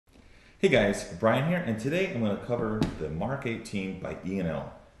Hey guys, Brian here, and today I'm going to cover the Mark 18 by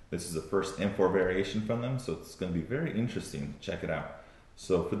E&L. This is the first M4 variation from them, so it's going to be very interesting. Check it out.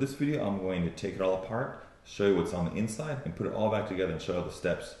 So for this video, I'm going to take it all apart, show you what's on the inside, and put it all back together and show you the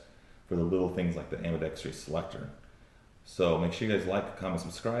steps for the little things like the ambidextrous selector. So make sure you guys like, comment,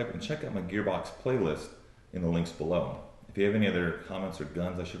 subscribe, and check out my Gearbox playlist in the links below. If you have any other comments or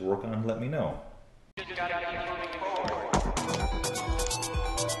guns I should work on, let me know.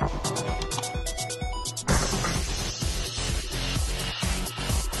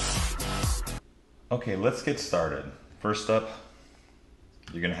 Okay, let's get started. First up,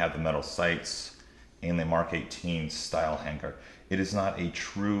 you're going to have the metal sights and the Mark 18 style handguard. It is not a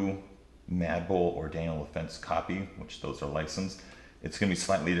true Mad Bull or Daniel Defense copy, which those are licensed. It's going to be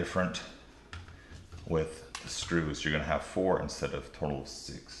slightly different with the screws. You're going to have 4 instead of a total of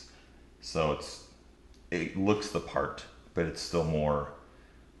 6. So it looks the part, but it's still more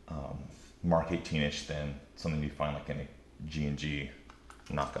Mark 18-ish than something you find like in a G&G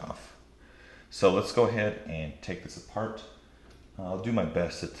knockoff. So let's go ahead and take this apart. I'll do my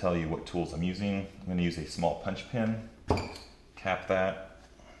best to tell you what tools I'm using. I'm going to use a small punch pin, cap that.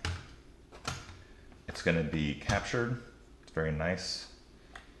 It's going to be captured. It's very nice.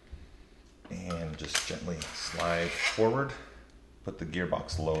 And just gently slide forward. Put the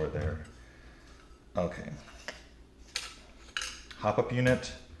gearbox lower there. Okay. Hop-up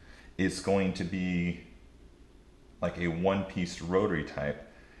unit is going to be like a one-piece rotary type.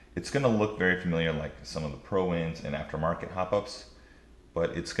 It's going to look very familiar like some of the Pro-Wins and aftermarket hop-ups,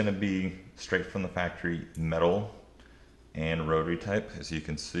 but it's going to be straight from the factory metal and rotary type. As you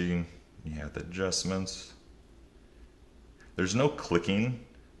can see, you have the adjustments. There's no clicking,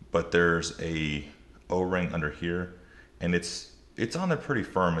 but there's a O-ring under here, and it's on there pretty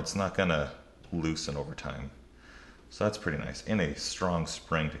firm. It's not going to loosen over time. So that's pretty nice. And a strong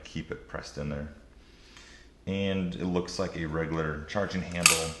spring to keep it pressed in there. And it looks like a regular charging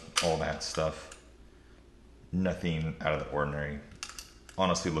handle, all that stuff. Nothing out of the ordinary.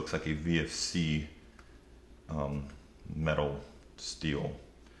 Honestly, looks like a VFC metal steel.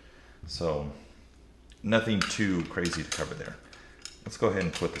 So nothing too crazy to cover there. Let's go ahead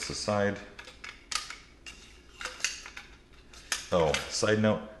and put this aside. Oh, side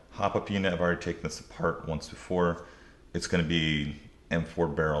note, hop-up unit, I've already taken this apart once before. It's going to be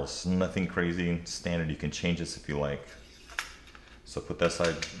M4 barrels, nothing crazy, standard. You can change this if you like. So put that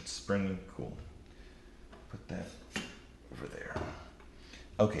side spring, cool. Put that over there.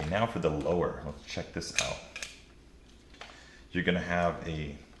 Okay, now for the lower, let's check this out. You're gonna have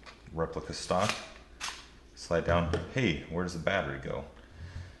a replica stock. Slide down, hey, where does the battery go?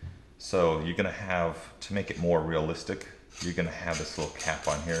 So you're gonna have, to make it more realistic, you're gonna have this little cap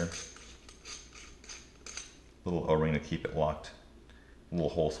on here. Little O-ring to keep it locked. Little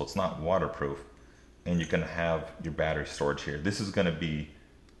hole so it's not waterproof, and you're going to have your battery storage here. This is going to be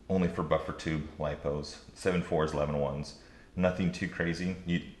only for buffer tube lipos, 7.4s, 11.1s, nothing too crazy.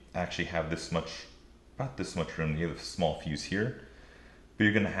 You actually have this much, about this much room. You have a small fuse here, but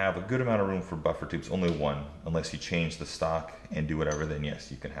you're going to have a good amount of room for buffer tubes, only one, unless you change the stock and do whatever, then yes,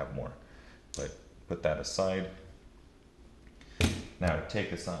 you can have more. But put that aside. Now to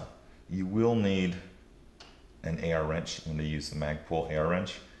take this off, you will need an AR wrench when they use the Magpul AR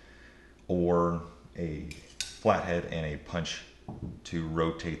wrench, or a flathead and a punch to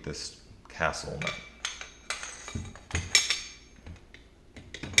rotate this castle nut.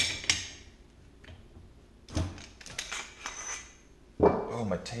 Oh,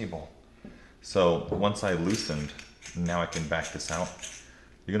 my table. So once I loosened, now I can back this out.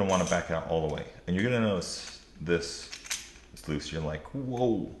 You're going to want to back it out all the way. And you're going to notice this is loose. You're like,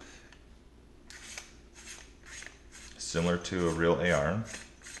 whoa. Similar to a real AR.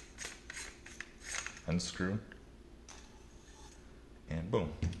 Unscrew. And boom.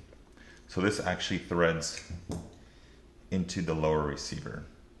 So this actually threads into the lower receiver.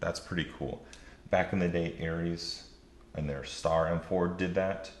 That's pretty cool. Back in the day, Ares and their Star M4 did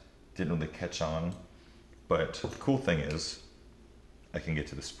that. Didn't really catch on. But the cool thing is, I can get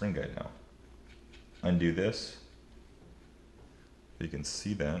to the spring guide now. Undo this. You can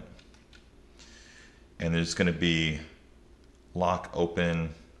see that. And there's going to be lock, open,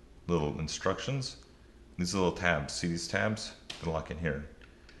 little instructions. These little tabs, see these tabs? They lock in here.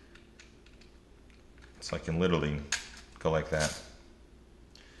 So I can literally go like that.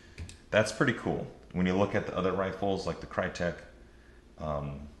 That's pretty cool. When you look at the other rifles like the Crytek,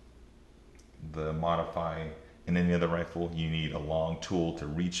 the Modify, and any other rifle, you need a long tool to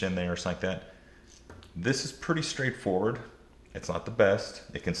reach in there or something like that. This is pretty straightforward. It's not the best.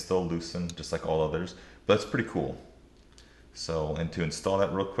 It can still loosen just like all others, but it's pretty cool. So, and to install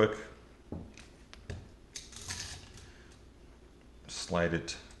that real quick, slide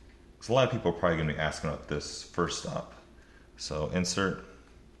it, because a lot of people are probably going to be asking about this first up. So insert,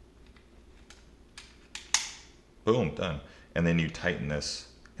 boom, done. And then you tighten this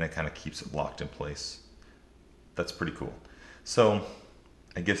and it kind of keeps it locked in place. That's pretty cool. So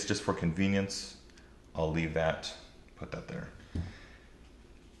I guess just for convenience, I'll leave that, put that there.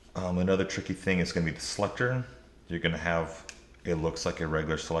 Another tricky thing is going to be the selector. You're going to have, it looks like a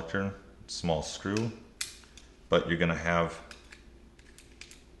regular selector, small screw, but you're going to have,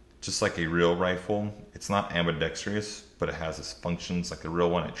 just like a real rifle, it's not ambidextrous, but it has its functions like a real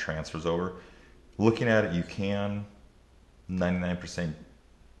one. It transfers over. Looking at it, you can, 99%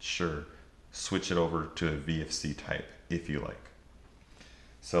 sure, switch it over to a VFC type if you like.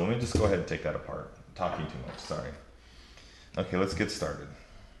 So let me just go ahead and take that apart. I'm talking too much, sorry. Okay, let's get started.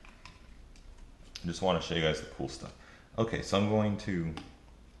 I just want to show you guys the cool stuff. Okay, so I'm going to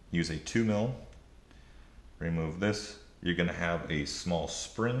use a 2mm, remove this. You're going to have a small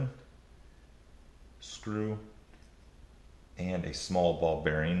spring, screw, and a small ball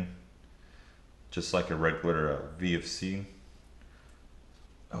bearing, just like a regular VFC.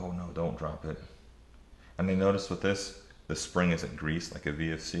 Oh no, don't drop it. And then notice with this, the spring isn't greased like a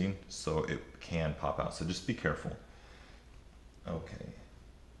VFC, so it can pop out. So just be careful. Okay.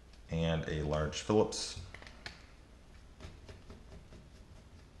 And a large Phillips.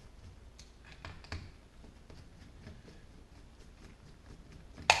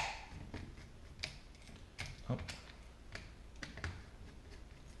 Oh.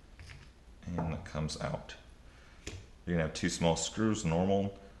 And it comes out. You're gonna have 2 small screws,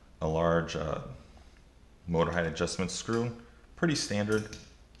 normal, a large motor height adjustment screw, pretty standard,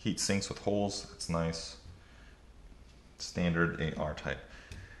 heat sinks with holes, it's nice, standard AR type.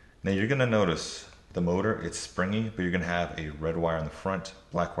 Now you're gonna notice the motor, it's springy, but you're gonna have a red wire in the front,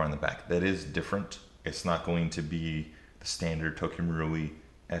 black wire in the back. That is different. It's not going to be the standard Tokyo Marui,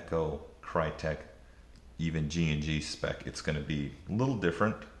 Echo, Crytek, even G&G spec. It's gonna be a little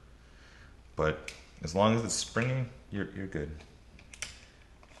different, but as long as it's springy, you're good.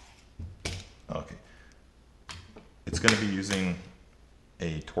 Okay. It's going to be using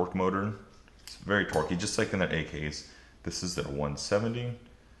a torque motor. It's very torquey, just like in their AKs. This is their 170,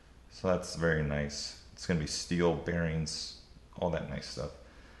 so that's very nice. It's going to be steel bearings, all that nice stuff.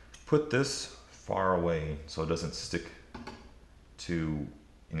 Put this far away so it doesn't stick to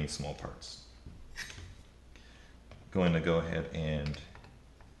any small parts. Going to go ahead and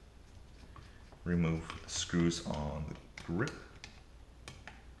remove the screws on the grip.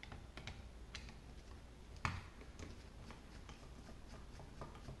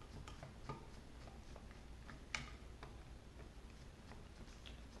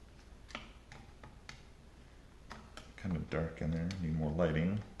 Kind of dark in there, need more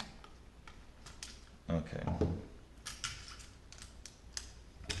lighting. Okay.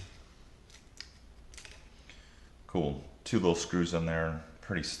 Cool, 2 little screws in there,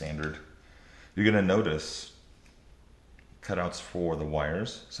 pretty standard. You're gonna notice cutouts for the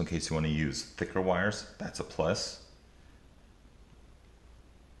wires. So in case you want to use thicker wires, that's a plus.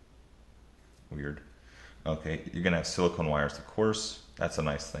 Weird. Okay, you're gonna have silicone wires, of course. That's a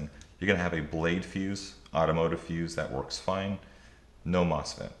nice thing. You're gonna have a blade fuse, automotive fuse, that works fine. No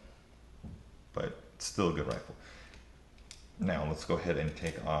MOSFET, but it's still a good rifle. Now let's go ahead and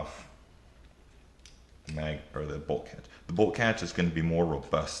take off the bolt catch. The bolt catch is going to be more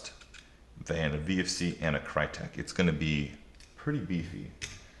robust than a VFC and a Crytek. It's going to be pretty beefy.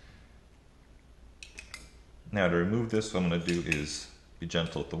 Now to remove this, what I'm going to do is be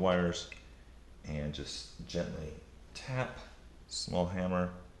gentle with the wires and just gently tap, small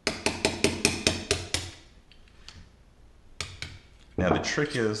hammer. Now the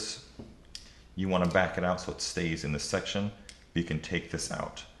trick is you want to back it out so it stays in this section, but you can take this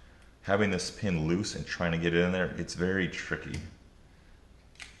out. Having this pin loose and trying to get it in there, it's very tricky.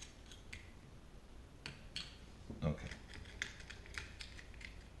 Okay.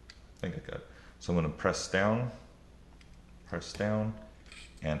 I think I got it. So I'm going to press down,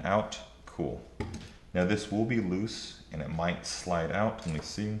 and out. Cool. Now this will be loose and it might slide out. Let me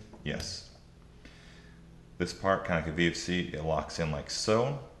see. Yes. This part, kind of like a VFC, it locks in like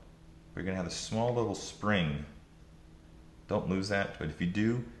so. We're going to have a small little spring. Don't lose that, but if you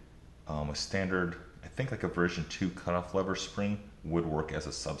do, a standard, I think like a version 2 cutoff lever spring would work as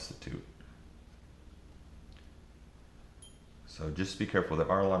a substitute. So just be careful.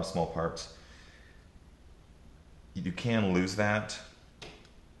 There are a lot of small parts. You can lose that,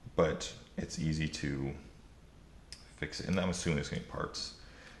 but it's easy to fix it. And I'm assuming there's going to be parts.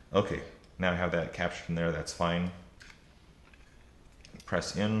 Okay, now I have that captured in there. That's fine.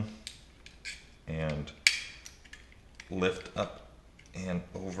 Press in and lift up and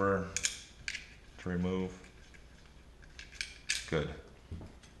over to remove. Good.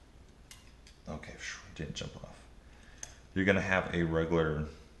 Okay, didn't jump off. You're gonna have a regular,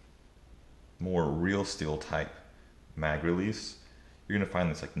 more real steel type mag release. You're gonna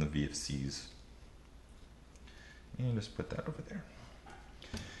find this like in the VFCs. And just put that over there.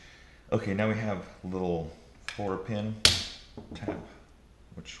 Okay, now we have a little 4-pin tap.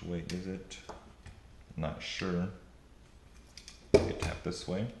 Which way is it? Not sure. You tap this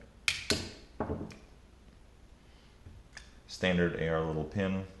way. Standard AR little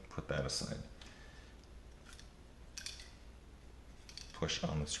pin, put that aside. Push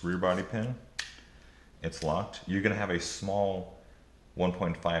on this rear body pin. It's locked. You're gonna have a small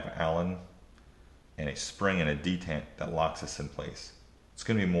 1.5 Allen and a spring and a detent that locks this in place. It's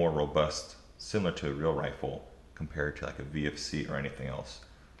gonna be more robust, similar to a real rifle compared to like a VFC or anything else.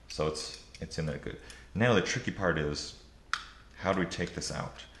 So it's in there good. Now the tricky part is, how do we take this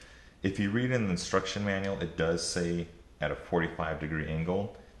out? If you read in the instruction manual, it does say at a 45-degree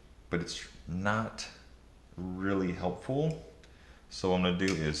angle, but it's not really helpful. So what I'm gonna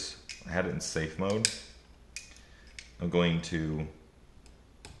do is, I had it in safe mode. I'm going to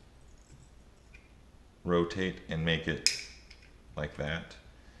rotate and make it like that.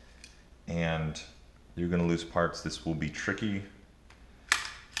 And you're gonna lose parts. This will be tricky.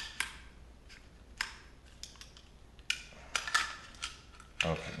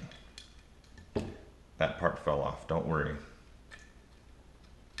 Okay. That part fell off, don't worry.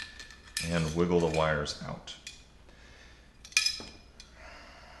 And wiggle the wires out.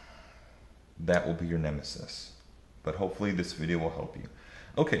 That will be your nemesis. But hopefully this video will help you.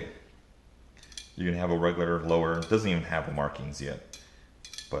 Okay. You're gonna have a regular lower, doesn't even have the markings yet.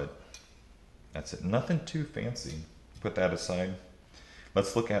 But that's it, nothing too fancy. Put that aside.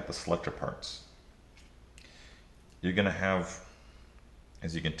 Let's look at the selector parts. You're gonna have,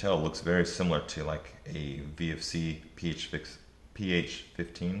 as you can tell, it looks very similar to like a VFC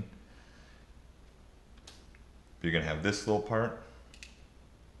PH15. You're gonna have this little part,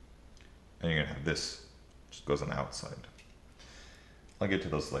 and you're gonna have this, just goes on the outside. I'll get to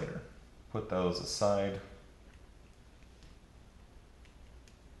those later. Put those aside.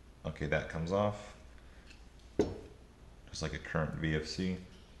 Okay, that comes off. Just like a current VFC.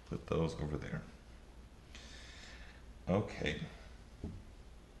 Put those over there. Okay.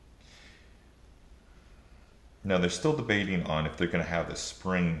 Now they're still debating on if they're going to have the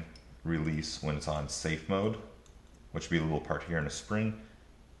spring release when it's on safe mode, which would be a little part here in a spring,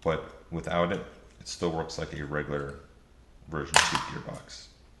 but without it, it still works like a regular version 2 gearbox.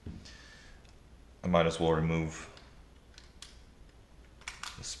 I might as well remove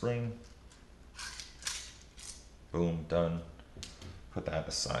the spring. Boom, done. Put that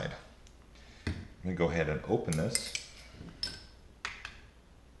aside. I'm going to go ahead and open this.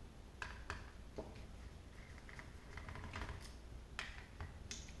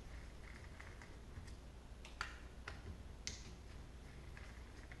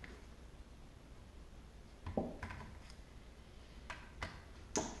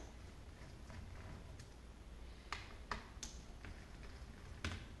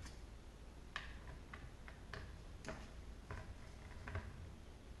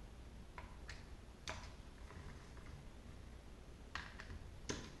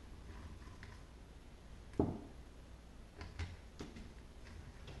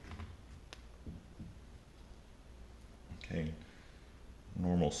 Okay,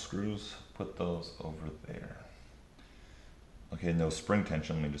 normal screws, put those over there. Okay, no spring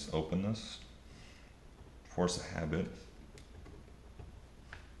tension, let me just open this. Force a habit.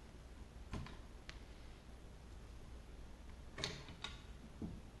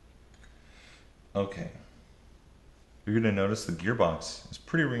 Okay, you're gonna notice the gearbox is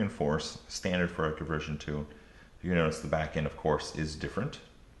pretty reinforced, standard for a version 2. You're gonna notice the back end, of course, is different.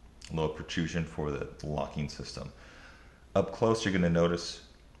 A little protrusion for the locking system. Up close, you're going to notice,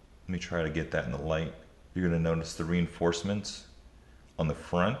 let me try to get that in the light. You're going to notice the reinforcements on the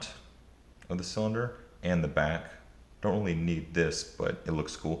front of the cylinder and the back. Don't really need this, but it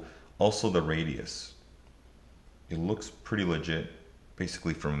looks cool. Also the radius. It looks pretty legit,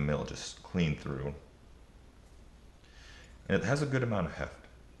 basically from a mill, just clean through. And it has a good amount of heft.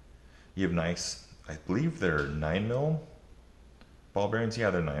 You have nice, I believe they're 9mm ball bearings. Yeah,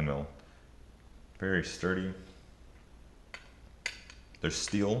 they're 9mm. Very sturdy. They're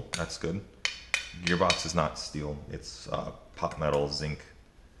steel, that's good. Gearbox is not steel, it's pot metal, zinc,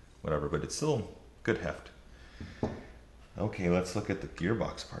 whatever, but it's still good heft. Okay, let's look at the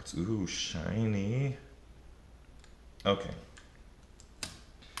gearbox parts. Ooh, shiny. Okay.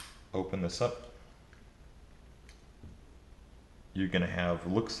 Open this up. you're gonna have,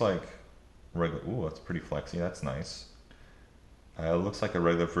 looks like regular, ooh, that's pretty flexy, that's nice. Looks like a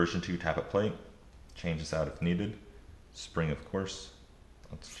regular version 2 tappet plate. Change this out if needed. Spring, of course.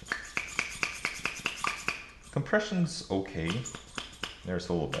 Let's just... Compression's okay. There's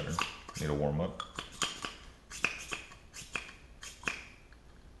a little better. Need to warm up.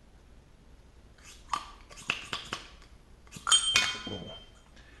 Whoa.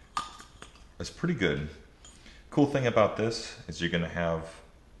 That's pretty good. Cool thing about this is you're gonna have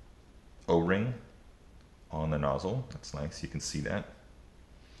O-ring on the nozzle. That's nice, you can see that.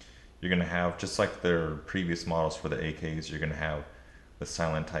 You're gonna have, just like their previous models for the AKs, you're gonna have the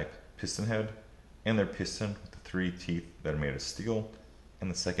silent type piston head and their piston with the 3 teeth that are made of steel and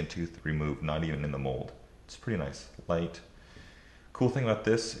the second tooth removed, not even in the mold. It's pretty nice, light. Cool thing about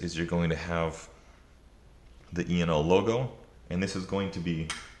this is you're going to have the E&L logo, and this is going to be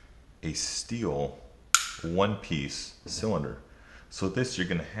a steel one-piece cylinder. So this you're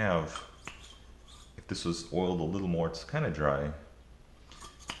gonna have, if this was oiled a little more, it's kind of dry.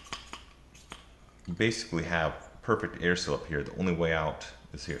 You basically have perfect air seal up here. The only way out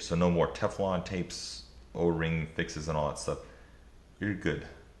is here. So no more Teflon tapes, O-ring fixes and all that stuff. You're good.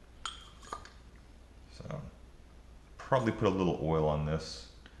 So probably put a little oil on this,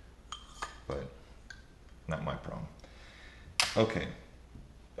 but not my problem. Okay.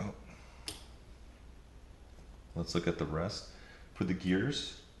 Oh. Let's look at the rest. For the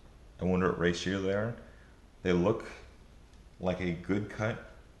gears, I wonder what ratio they are. They look like a good cut.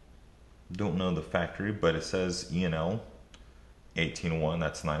 Don't know the factory, but it says E&L 18-1,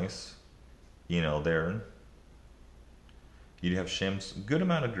 that's nice. E&L there. You have shims, good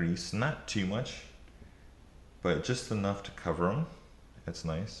amount of grease, not too much, but just enough to cover them. That's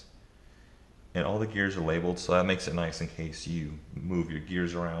nice. And all the gears are labeled, so that makes it nice in case you move your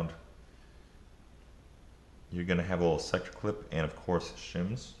gears around. You're gonna have a little sector clip and of course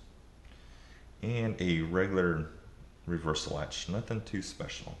shims. And a regular reversal latch, nothing too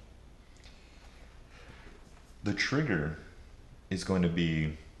special. The trigger is going to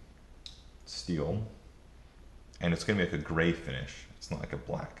be steel, and it's going to be like a gray finish. It's not like a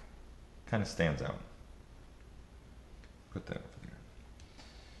black. Kind of stands out. Put that over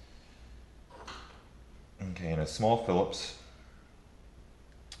there. Okay, and a small Phillips.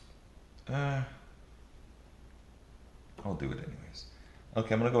 I'll do it anyways.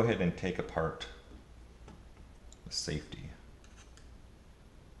 Okay, I'm going to go ahead and take apart the safety.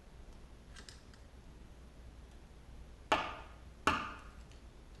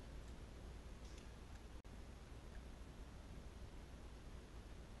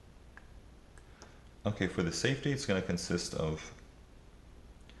 Okay, for the safety, it's going to consist of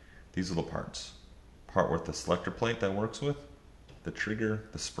these little parts. Part with the selector plate that works with, the trigger,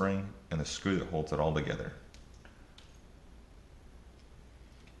 the spring, and the screw that holds it all together.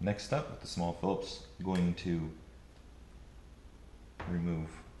 Next up, with the small Phillips, I'm going to remove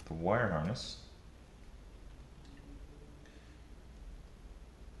the wire harness.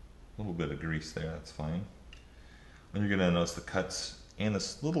 A little bit of grease there, that's fine. Then you're going to notice the cuts and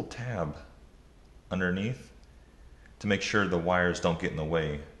this little tab underneath to make sure the wires don't get in the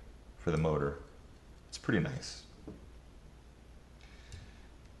way for the motor. It's pretty nice.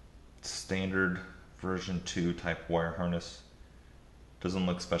 Standard version 2 type wire harness. Doesn't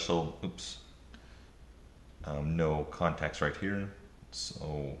look special. Oops. No contacts right here,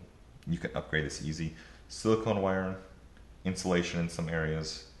 so you can upgrade this easy. Silicone wire, insulation in some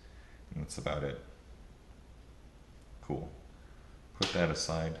areas, and that's about it. Cool. Put that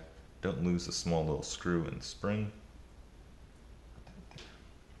aside. Don't lose the small little screw and spring.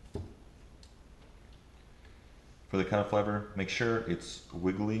 For the cutoff lever, make sure it's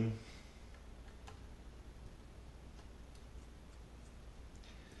wiggly.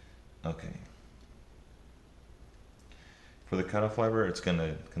 Okay. For the cutoff lever, it's going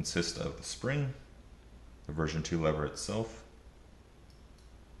to consist of the spring, the version 2 lever itself,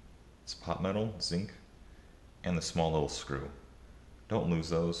 it's pot metal, zinc, and the small little screw. Don't lose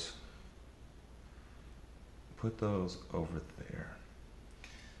those. Put those over there.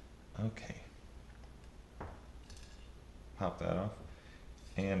 Okay. Pop that off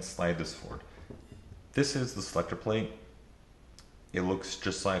and slide this forward. This is the selector plate. It looks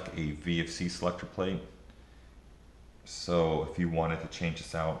just like a VFC selector plate. So if you wanted to change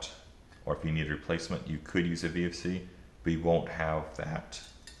this out, or if you need a replacement, you could use a VFC, but you won't have that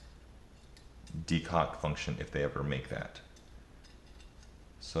decock function if they ever make that.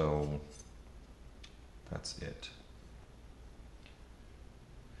 So that's it.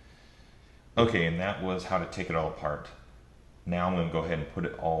 Okay, and that was how to take it all apart. Now I'm going to go ahead and put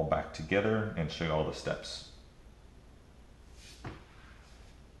it all back together and show you all the steps.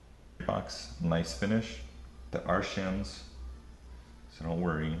 Box, nice finish. There are shims, so don't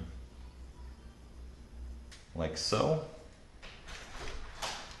worry. Like so.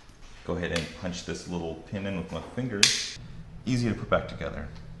 Go ahead and punch this little pin in with my fingers. Easy to put back together.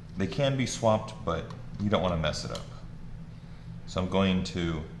 They can be swapped, but you don't want to mess it up. So I'm going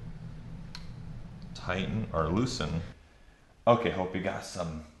to tighten or loosen. Okay, hope you got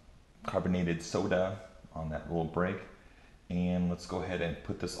some carbonated soda on that little break. And let's go ahead and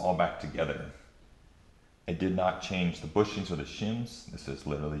put this all back together. I did not change the bushings or the shims. This is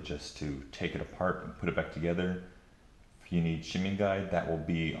literally just to take it apart and put it back together. If you need shimming guide, that will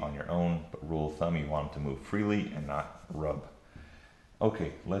be on your own, but rule of thumb, you want them to move freely and not rub.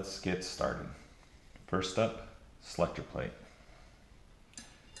 Okay, let's get started. First up, selector plate.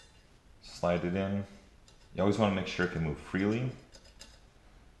 Slide it in. You always want to make sure it can move freely.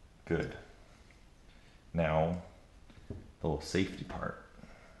 Good. Now, the little safety part.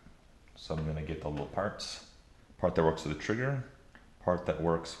 So I'm going to get the little parts. Part that works with the trigger, part that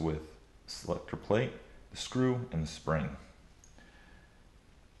works with the selector plate, the screw, and the spring.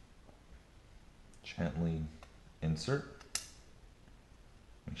 Gently insert.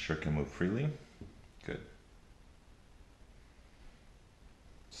 Make sure it can move freely. Good.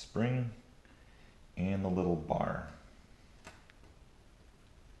 Spring and the little bar.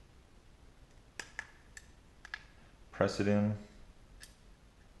 Press it in.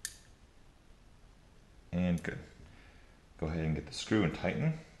 And good. Go ahead and get the screw and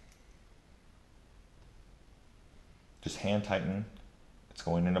tighten. Just hand tighten. It's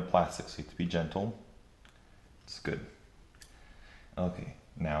going into plastic, so you have to be gentle. It's good. Okay,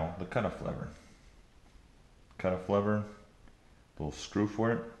 now the cutoff lever. Cutoff lever, little screw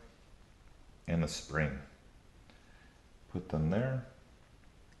for it, and the spring. Put them there.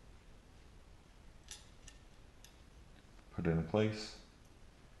 Put it in place.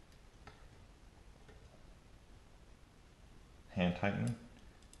 Hand tighten.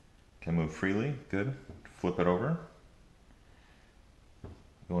 Can move freely. Good. Flip it over.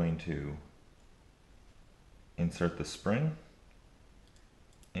 Going to insert the spring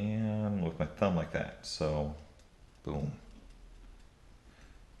and with my thumb like that. So, boom.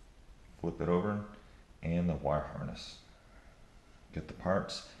 Flip it over and the wire harness. Get the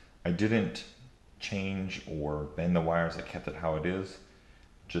parts. I didn't change or bend the wires. I kept it how it is,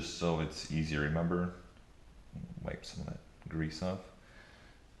 just so it's easy to remember. Wipe some of that grease off.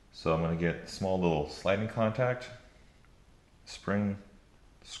 So I'm going to get a small little sliding contact, spring,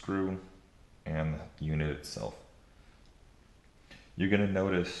 screw, and the unit itself. You're going to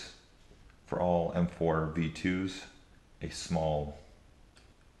notice for all M4 V2s a small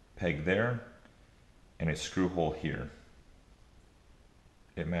peg there and a screw hole here.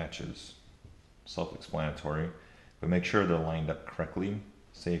 It matches, self-explanatory, but make sure they're lined up correctly.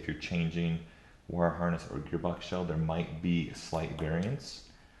 Say if you're changing wire harness or gearbox shell, there might be a slight variance.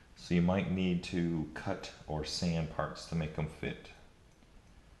 So you might need to cut or sand parts to make them fit.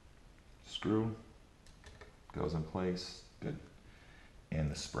 Screw goes in place, good. And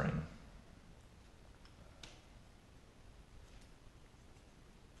the spring.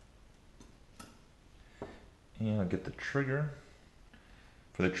 And I'll get the trigger.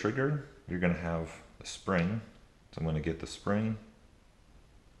 For the trigger, you're going to have a spring. So I'm going to get the spring,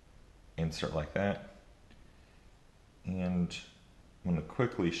 insert like that, and I'm going to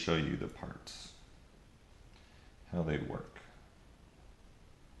quickly show you the parts, how they work.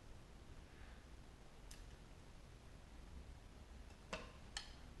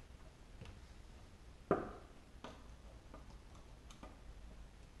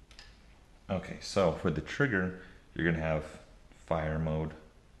 Okay, so for the trigger, you're going to have fire mode.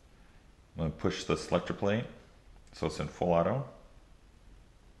 I'm going to push the selector plate so it's in full auto.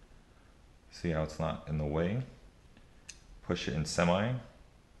 See how it's not in the way. Push it in semi,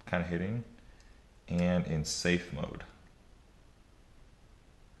 kind of hitting, and in safe mode.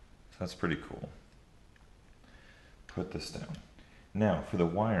 So that's pretty cool. Put this down. Now for the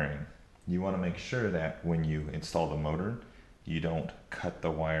wiring, you want to make sure that when you install the motor, you don't cut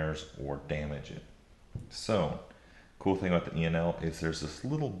the wires or damage it. So, cool thing about the E&L is there's this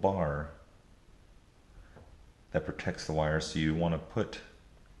little bar that protects the wires, so you want to put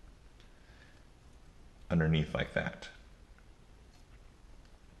underneath like that.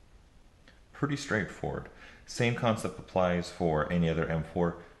 Pretty straightforward. Same concept applies for any other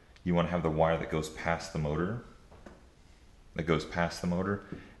M4. You want to have the wire that goes past the motor,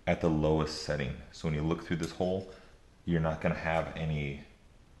 at the lowest setting. So when you look through this hole, you're not going to have any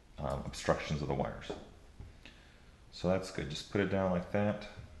obstructions of the wires. So that's good. Just put it down like that.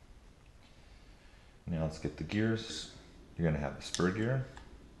 Now let's get the gears. You're going to have the spur gear,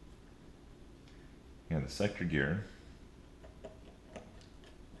 You have the sector gear,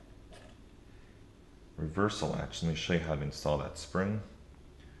 reversal latch. Let me show you how to install that spring.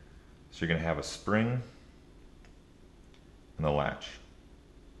 So you're going to have a spring and the latch.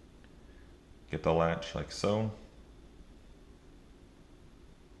 Get the latch like so.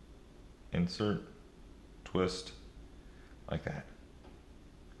 Insert, twist, like that.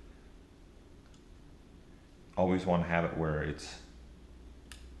 Always want to have it where it's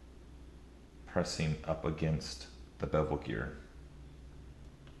pressing up against the bevel gear.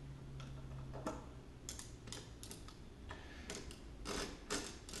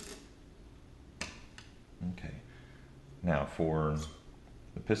 Okay, now for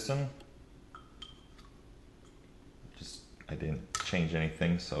the piston, I didn't change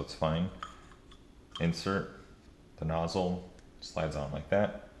anything, so it's fine. Insert, the nozzle slides on like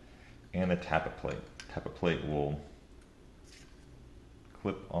that, and the tappet plate. Tappet plate will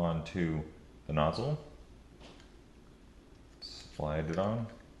clip onto the nozzle, slide it on,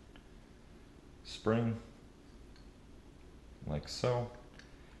 spring, like so,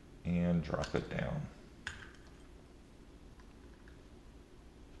 and drop it down.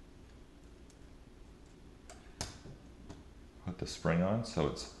 Put the spring on so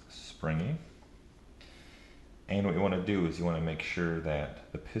it's springy. And what you want to do is you want to make sure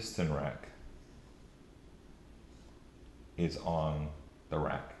that the piston rack is on the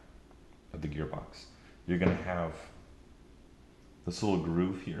rack of the gearbox. You're going to have this little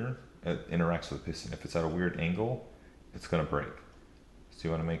groove here that interacts with the piston. If it's at a weird angle, it's going to break. So you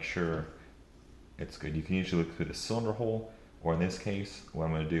want to make sure it's good. You can usually look through the cylinder hole, or in this case, what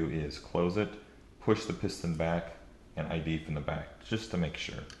I'm going to do is close it, push the piston back, and ID from the back, just to make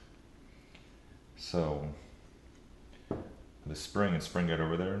sure. So the spring and spring guide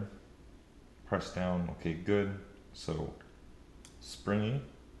over there, press down, okay, good. So springy,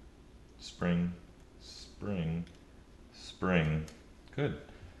 spring, spring, spring, good.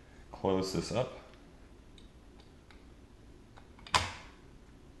 Close this up.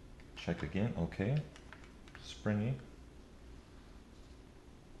 Check again, okay, springy.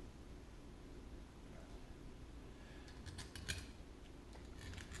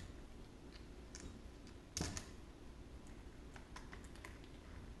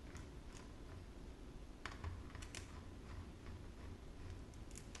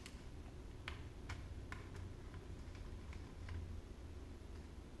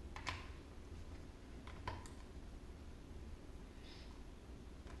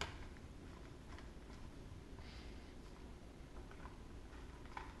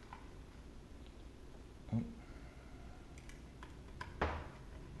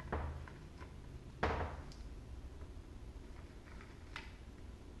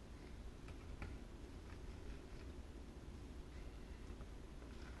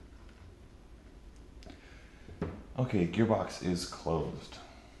 Okay, gearbox is closed.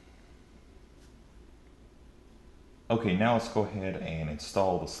 Okay, now let's go ahead and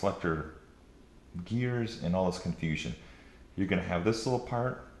install the selector gears and all this confusion. You're gonna have this little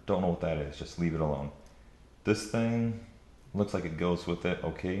part, don't know what that is, just leave it alone. This thing looks like it goes with it,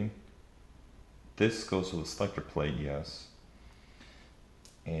 okay. This goes with the selector plate, yes.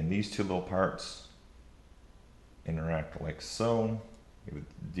 And these two little parts interact like so, with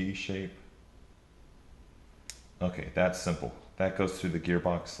D shape. Okay, that's simple. That goes through the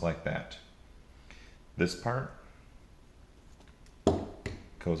gearbox like that. This part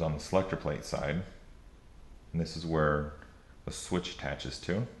goes on the selector plate side. And this is where the switch attaches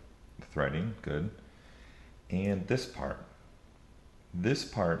to. The threading, good. And this part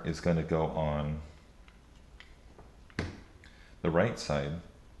is going to go on the right side,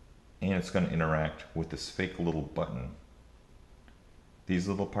 and it's going to interact with this fake little button. These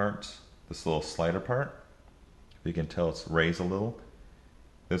little parts, this little slider part, you can tell it's raised a little.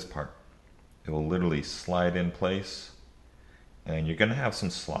 This part, it will literally slide in place, and you're going to have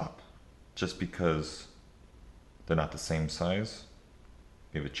some slop just because they're not the same size.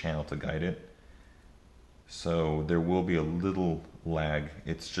 You have a channel to guide it. So there will be a little lag.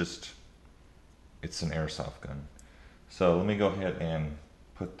 It's an airsoft gun. So let me go ahead and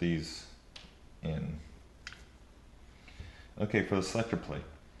put these in. Okay, for the selector plate,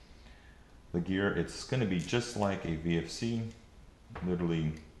 the gear, it's going to be just like a VFC.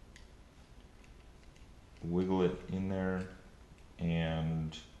 Literally wiggle it in there,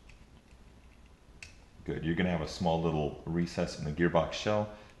 and good. You're going to have a small little recess in the gearbox shell.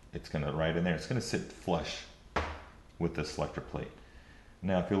 It's going to right in there. It's going to sit flush with the selector plate.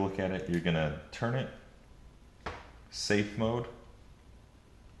 Now if you look at it, you're going to turn it, safe mode.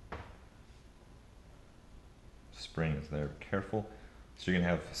 Spring is there, careful. So you're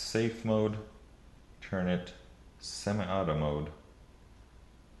going to have safe mode, turn it semi-auto mode,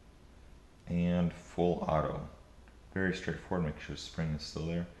 and full auto. Very straightforward. Make sure the spring is still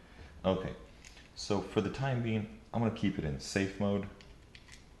there. Okay, so for the time being, I'm going to keep it in safe mode.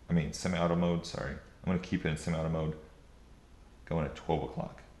 I mean semi-auto mode, sorry. I'm going to keep it in semi-auto mode, going at 12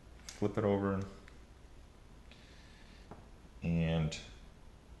 o'clock. Flip it over and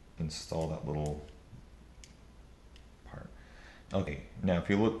install that little part. Okay, now if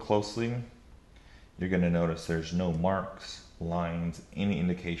you look closely, you're going to notice there's no marks, lines, any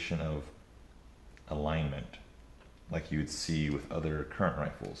indication of alignment like you would see with other current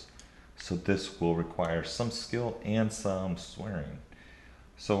rifles. So this will require some skill and some swearing.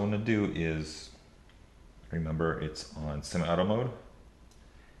 So what I'm going to do is, remember it's on semi-auto mode.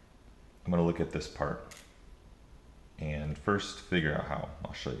 I'm going to look at this part and first figure out how.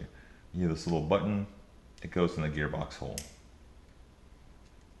 I'll show you. You have this little button, it goes in the gearbox hole.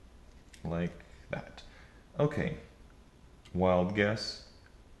 Like that. Okay, wild guess,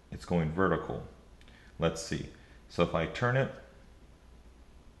 it's going vertical. Let's see. So if I turn it,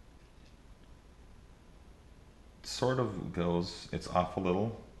 sort of goes, it's off a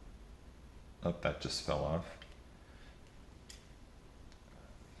little. Oh, that just fell off.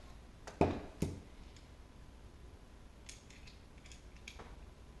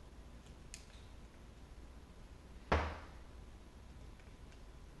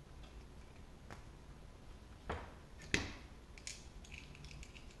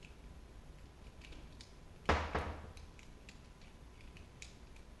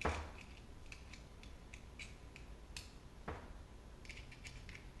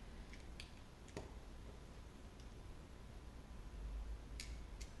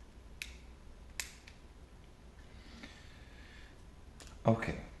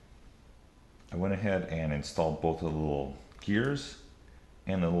 Okay, I went ahead and installed both of the little gears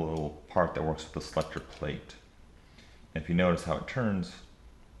and the little part that works with the selector plate. And if you notice how it turns,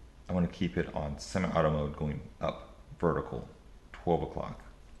 I want to keep it on semi-auto mode going up, vertical, 12 o'clock.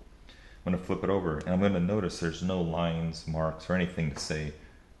 I'm going to flip it over and I'm going to notice there's no lines, marks, or anything to say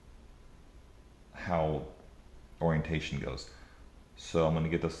how orientation goes. So I'm going to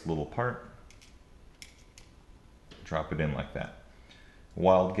get this little part, drop it in like that.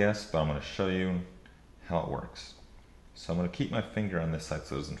 Wild guess, but I'm going to show you how it works. So I'm going to keep my finger on this side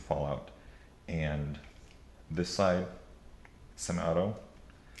so it doesn't fall out. And this side, semi-auto.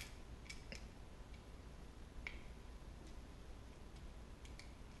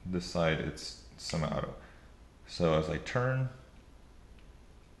 This side, it's semi-auto. So as I turn,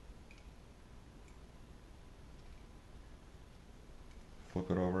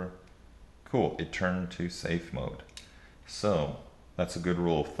 flip it over, cool, it turned to safe mode. So that's a good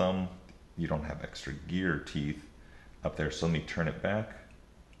rule of thumb. You don't have extra gear teeth up there. So let me turn it back.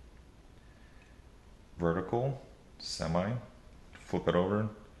 Vertical, semi, flip it over.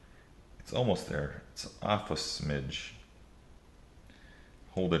 It's almost there. It's off a smidge.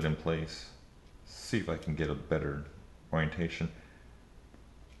 Hold it in place. See if I can get a better orientation.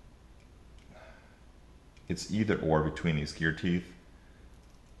 It's either or between these gear teeth,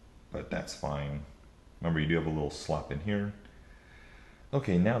 but that's fine. Remember, you do have a little slop in here.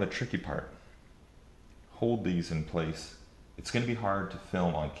 Okay, now the tricky part. Hold these in place. It's going to be hard to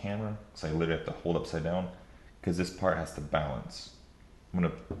film on camera because I literally have to hold upside down because this part has to balance. I'm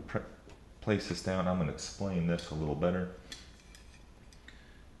going to place this down. I'm going to explain this a little better.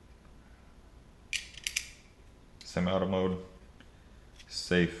 Semi-auto mode,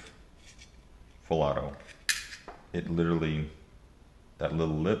 safe, full auto. It literally, that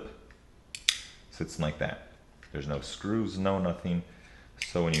little lip sits like that. There's no screws, no nothing.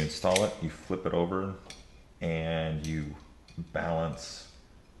 So when you install it, you flip it over and you balance.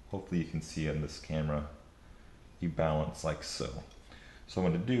 Hopefully you can see on this camera, you balance like so. So what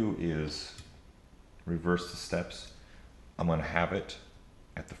I'm going to do is reverse the steps. I'm going to have it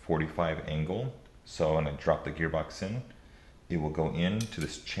at the 45 angle. So when I drop the gearbox in, it will go into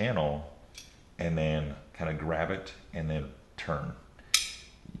this channel and then kind of grab it and then turn.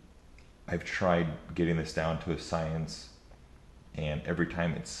 I've tried getting this down to a science and every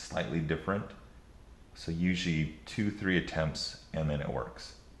time it's slightly different. So usually 2-3 attempts and then it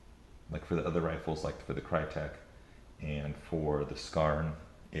works. Like for the other rifles, like for the Crytek and for the Scarn,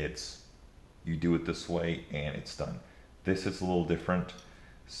 it's you do it this way and it's done. This is a little different,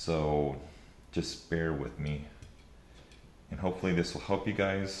 so just bear with me. And hopefully this will help you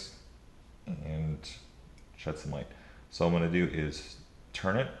guys and shed some light. So what I'm going to do is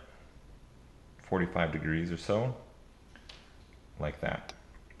turn it 45 degrees or so, like that.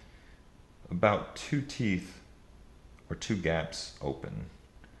 About 2 teeth or 2 gaps open.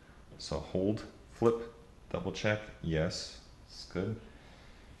 So hold, flip, double check, yes, it's good.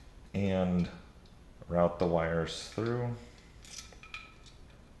 And route the wires through.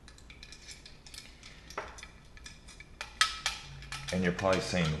 And you're probably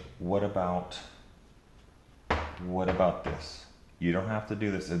saying, what about this? You don't have to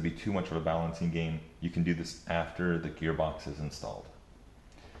do this, it'd be too much of a balancing game. You can do this after the gearbox is installed.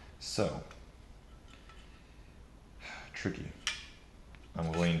 So, tricky.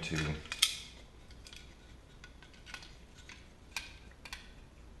 I'm going to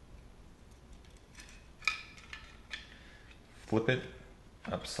flip it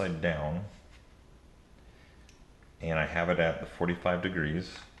upside down, and I have it at the 45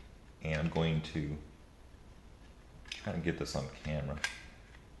 degrees, and I'm going to try to get this on camera.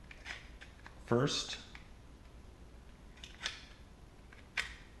 First,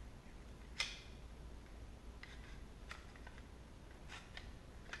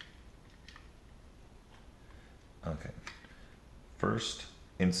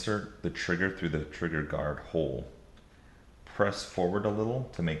 insert the trigger through the trigger guard hole. Press forward a little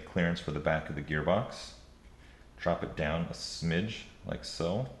to make clearance for the back of the gearbox. Drop it down a smidge, like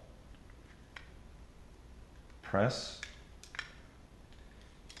so. Press.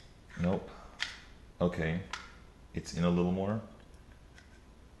 Nope. Okay, it's in a little more.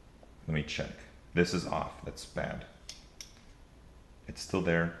 Let me check. This is off, that's bad. It's still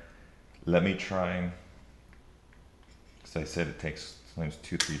there. Let me try, because I said it takes sometimes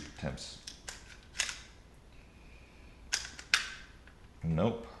 2-3 attempts.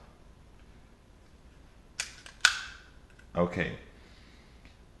 Nope. Okay.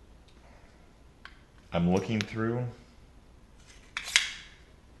 I'm looking through.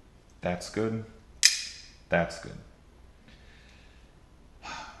 That's good. That's good.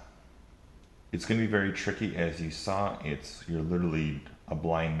 It's going to be very tricky. As you saw, you're literally a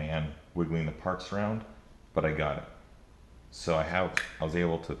blind man wiggling the parts around, but I got it. So I was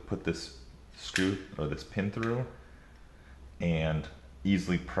able to put this screw or this pin through and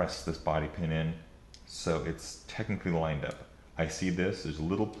easily press this body pin in, so it's technically lined up. I see this, there's a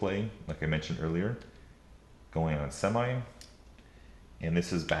little play, like I mentioned earlier, going on semi, and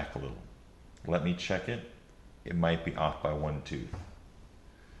this is back a little. Let me check it. It might be off by 1 tooth.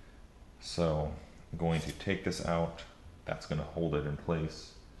 So I'm going to take this out. That's going to hold it in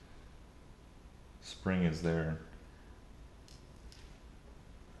place. Spring is there.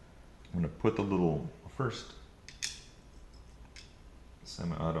 I'm going to put the little, first,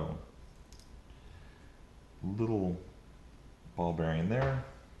 semi-auto, little ball bearing there.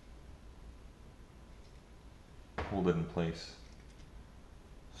 Hold it in place.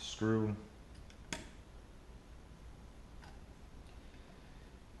 Screw.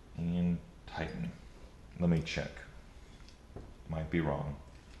 And tighten. Let me check. Might be wrong.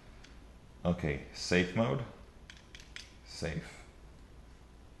 Okay, safe mode. Safe.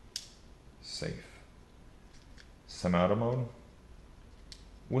 Safe. Semi-auto mode.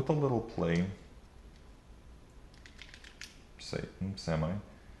 With a little play. Safe, semi.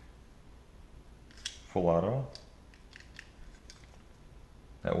 Full auto.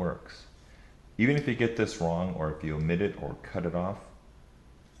 That works. Even if you get this wrong, or if you omit it or cut it off,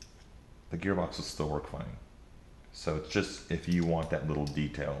 the gearbox will still work fine. So it's just if you want that little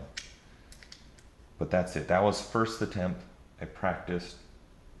detail. But that's it. That was first attempt. I practiced.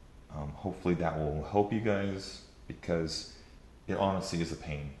 Hopefully that will help you guys, because it honestly is a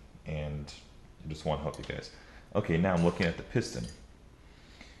pain, and I just want to help you guys. Okay, now I'm looking at the piston.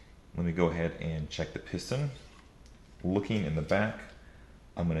 Let me go ahead and check the piston. Looking in the back,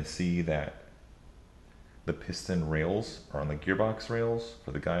 I'm going to see that the piston rails are on the gearbox rails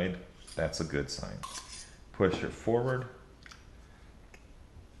for the guide. That's a good sign. Push it forward.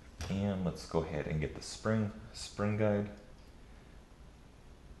 And let's go ahead and get the spring guide.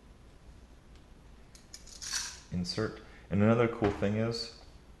 Insert. And another cool thing is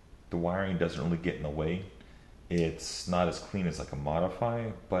the wiring doesn't really get in the way. It's not as clean as like a Modify,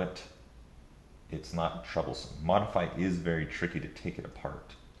 but it's not troublesome. Modify is very tricky to take it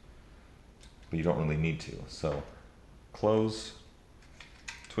apart, but you don't really need to. So close,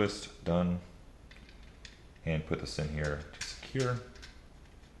 twist, done, and put this in here to secure.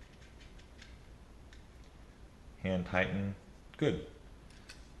 Hand tighten, good.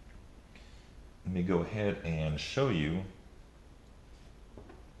 Let me go ahead and show you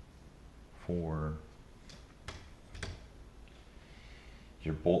for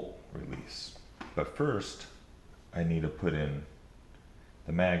your bolt release. But first, I need to put in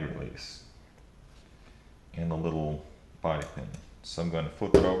the mag release and the little body pin. So I'm going to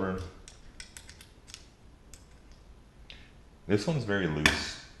flip it over. This one's very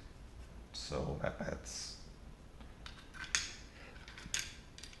loose, So that's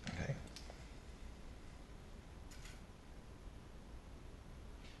okay.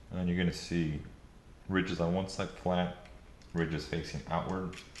 And you're gonna see ridges on one side flat, ridges facing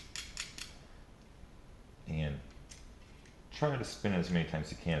outward, and try to spin as many times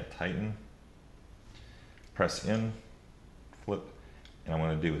as you can to tighten. Press in, flip, and what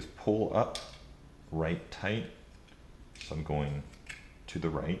I'm going to do is pull up, right tight. So I'm going to the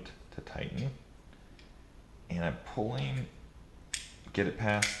right to tighten, and I'm pulling, get it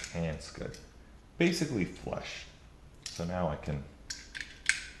past, and it's good. Basically flush. So now I can,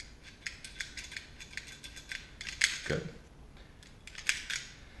 good.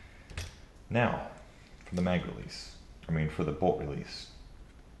 Now, for the mag release, for the bolt release,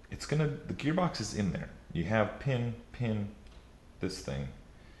 it's gonna, the gearbox is in there. You have pin, this thing.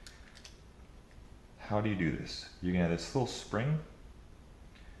 How do you do this? You're gonna have this little spring.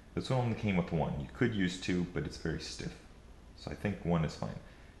 This one only came with one. You could use two, but it's very stiff. So I think one is fine.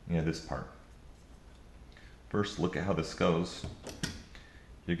 You have this part. First, look at how this goes.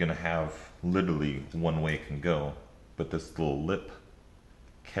 You're gonna have literally one way it can go, but this little lip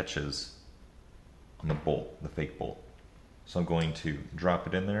catches on the bolt, the fake bolt. So I'm going to drop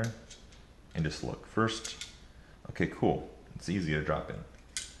it in there and just look. First, okay, cool. It's easy to drop in.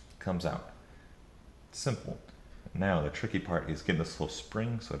 Comes out. Simple. Now the tricky part is getting this little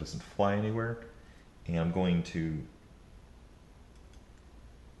spring so it doesn't fly anywhere. And I'm going to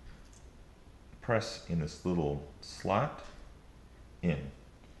press in this little slot in.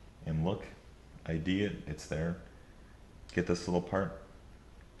 And look, ID it, it's there. Get this little part.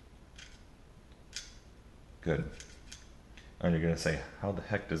 Good. And you're going to say, how the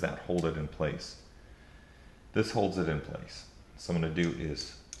heck does that hold it in place? This holds it in place. So what I'm going to do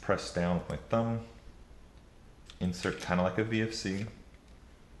is press down with my thumb, insert kind of like a VFC.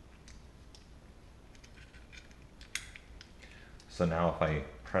 So now if I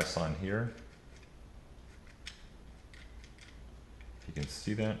press on here, if you can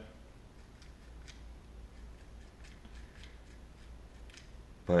see that.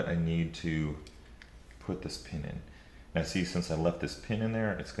 But I need to put this pin in. Now see, since I left this pin in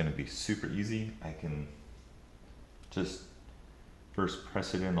there, it's going to be super easy. I can just first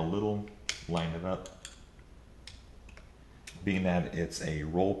press it in a little, line it up. Being that it's a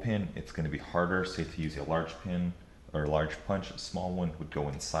roll pin, it's going to be harder. Say if you use a large pin or a large punch, a small one would go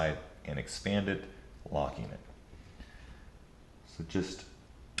inside and expand it, locking it. So just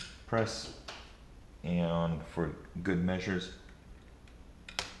press, and for good measures,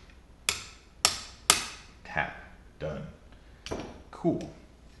 tap. Done. Cool.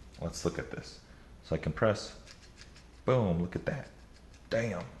 Let's look at this. So I can press, boom, look at that.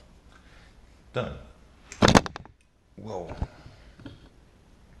 Damn. Done. Whoa.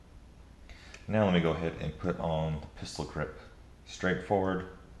 Now let me go ahead and put on pistol grip. Straightforward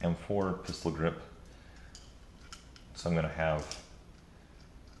M4 pistol grip. So I'm going to have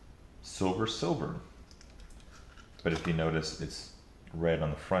silver. But if you notice, it's red on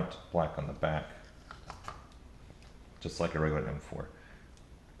the front, black on the back. Just like a regular M4.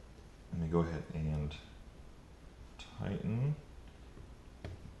 Let me go ahead and tighten.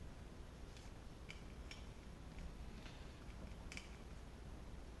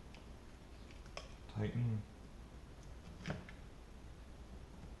 Tighten.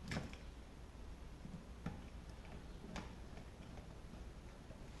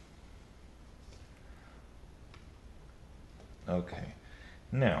 Okay.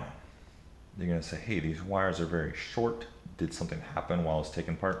 Now, you're going to say, hey, these wires are very short. Did something happen while I was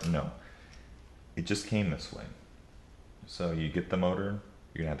taking part? No. It just came this way. So you get the motor,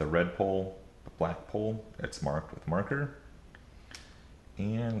 you're going to have the red pole, the black pole that's marked with marker.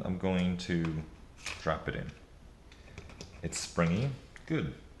 And I'm going to drop it in. It's springy.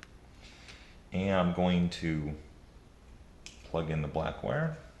 Good. And I'm going to plug in the black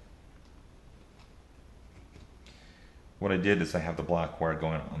wire. What I did is I have the black wire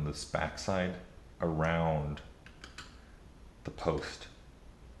going on this back side around the post,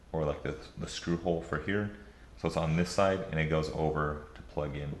 or like the screw hole for here. So it's on this side and it goes over to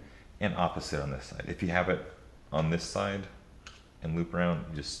plug in, and opposite on this side. If you have it on this side and loop around,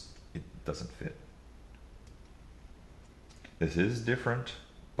 it doesn't fit. This is different,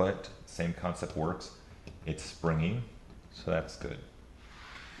 but same concept works. It's springy, so that's good.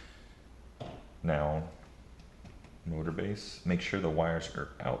 Now, motor base, make sure the wires are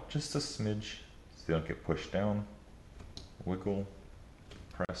out just a smidge so they don't get pushed down. Wiggle,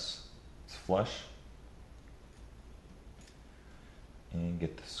 press, it's flush, and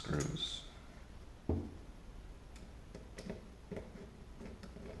get the screws.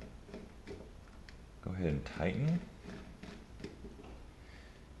 tighten.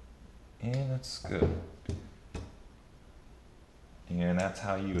 And that's good. And that's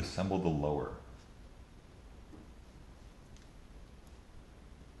how you assemble the lower.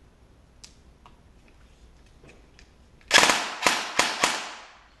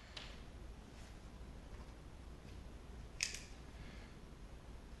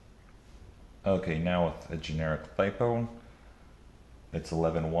 Okay, now with a generic LiPo, it's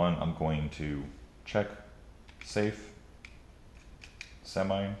 11.1. I'm going to check, safe,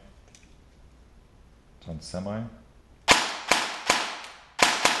 semi. It's on semi.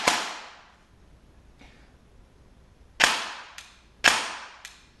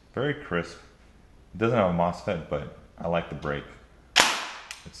 Very crisp. It doesn't have a MOSFET, but I like the break.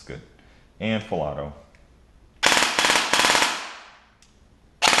 It's good. And full auto.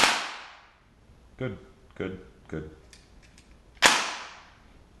 Good, good, good.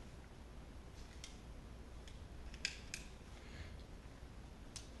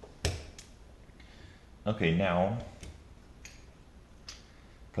 Okay, now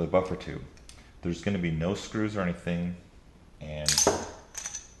for the buffer tube. There's going to be no screws or anything and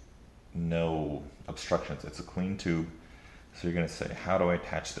no obstructions. It's a clean tube. So you're going to say, how do I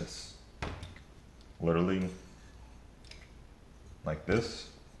attach this? Literally like this.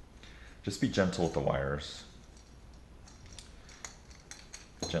 Just be gentle with the wires.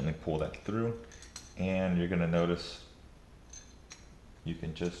 Gently pull that through, and you're going to notice you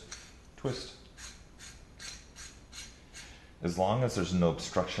can just twist. As long as there's no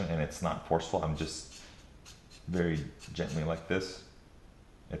obstruction and it's not forceful, I'm just very gently like this,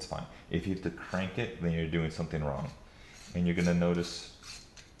 it's fine. If you have to crank it, then you're doing something wrong. And you're going to notice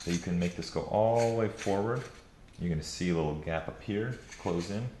that you can make this go all the way forward. You're going to see a little gap up here,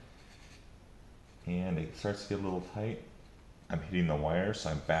 close in, and it starts to get a little tight. I'm hitting the wire, so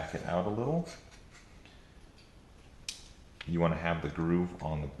I back it out a little. You want to have the groove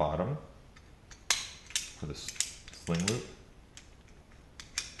on the bottom for the sling loop,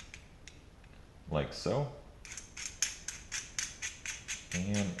 like so,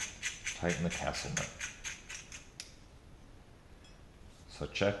 and tighten the castle nut. So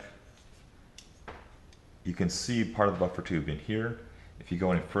check. You can see part of the buffer tube in here. If you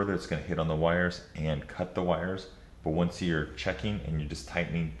go any further, it's going to hit on the wires and cut the wires. But once you're checking and you're just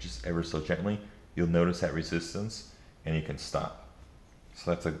tightening just ever so gently, you'll notice that resistance and you can stop.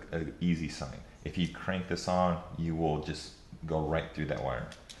 So that's an easy sign. If you crank this on, you will just go right through that wire.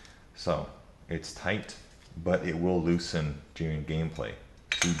 So it's tight, but it will loosen during gameplay.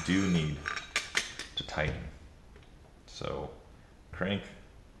 You do need to tighten. So crank.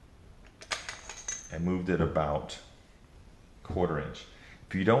 I moved it about 1/4 inch.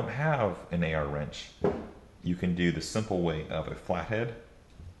 If you don't have an AR wrench, you can do the simple way of a flathead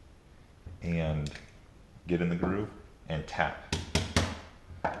and get in the groove and tap,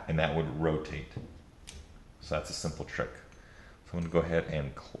 and that would rotate. So that's a simple trick. So I'm going to go ahead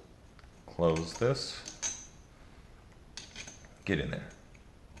and close this. Get in there.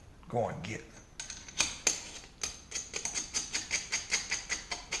 Go on, get.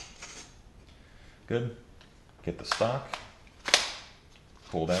 Good. Get the stock.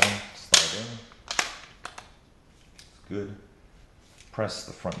 Pull down, slide in. Good. Press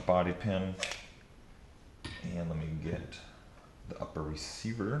the front body pin. And let me get the upper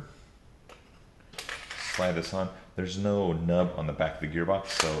receiver. Slide this on. There's no nub on the back of the gearbox,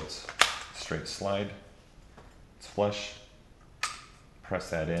 so it's a straight slide. It's flush. Press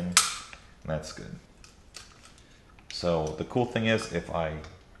that in, and that's good. So the cool thing is, if I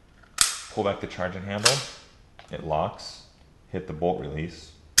pull back the charging handle, it locks. Hit the bolt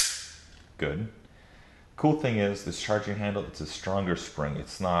release. Good. Cool thing is, this charging handle, it's a stronger spring.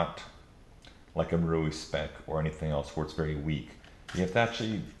 It's not like a Marui spec or anything else where it's very weak. You have to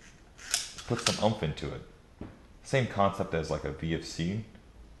actually put some oomph into it. Same concept as like a VFC,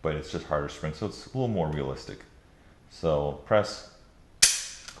 but it's just harder spring, so it's a little more realistic. So press,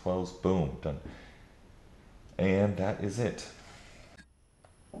 close, boom, done. And that is it.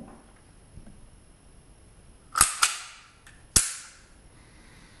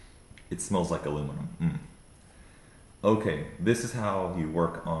 It smells like aluminum. Okay, this is how you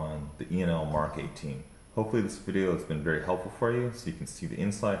work on the E&L MK18. Hopefully this video has been very helpful for you, so you can see the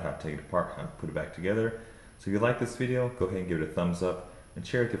inside, how to take it apart, how to put it back together. So if you like this video, go ahead and give it a thumbs up and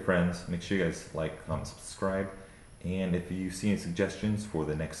share it with your friends. Make sure you guys like, comment, subscribe. And if you see any suggestions for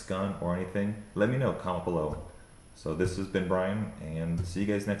the next gun or anything, let me know, comment below. So this has been Brian, and see you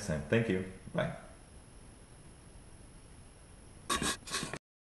guys next time. Thank you. Bye.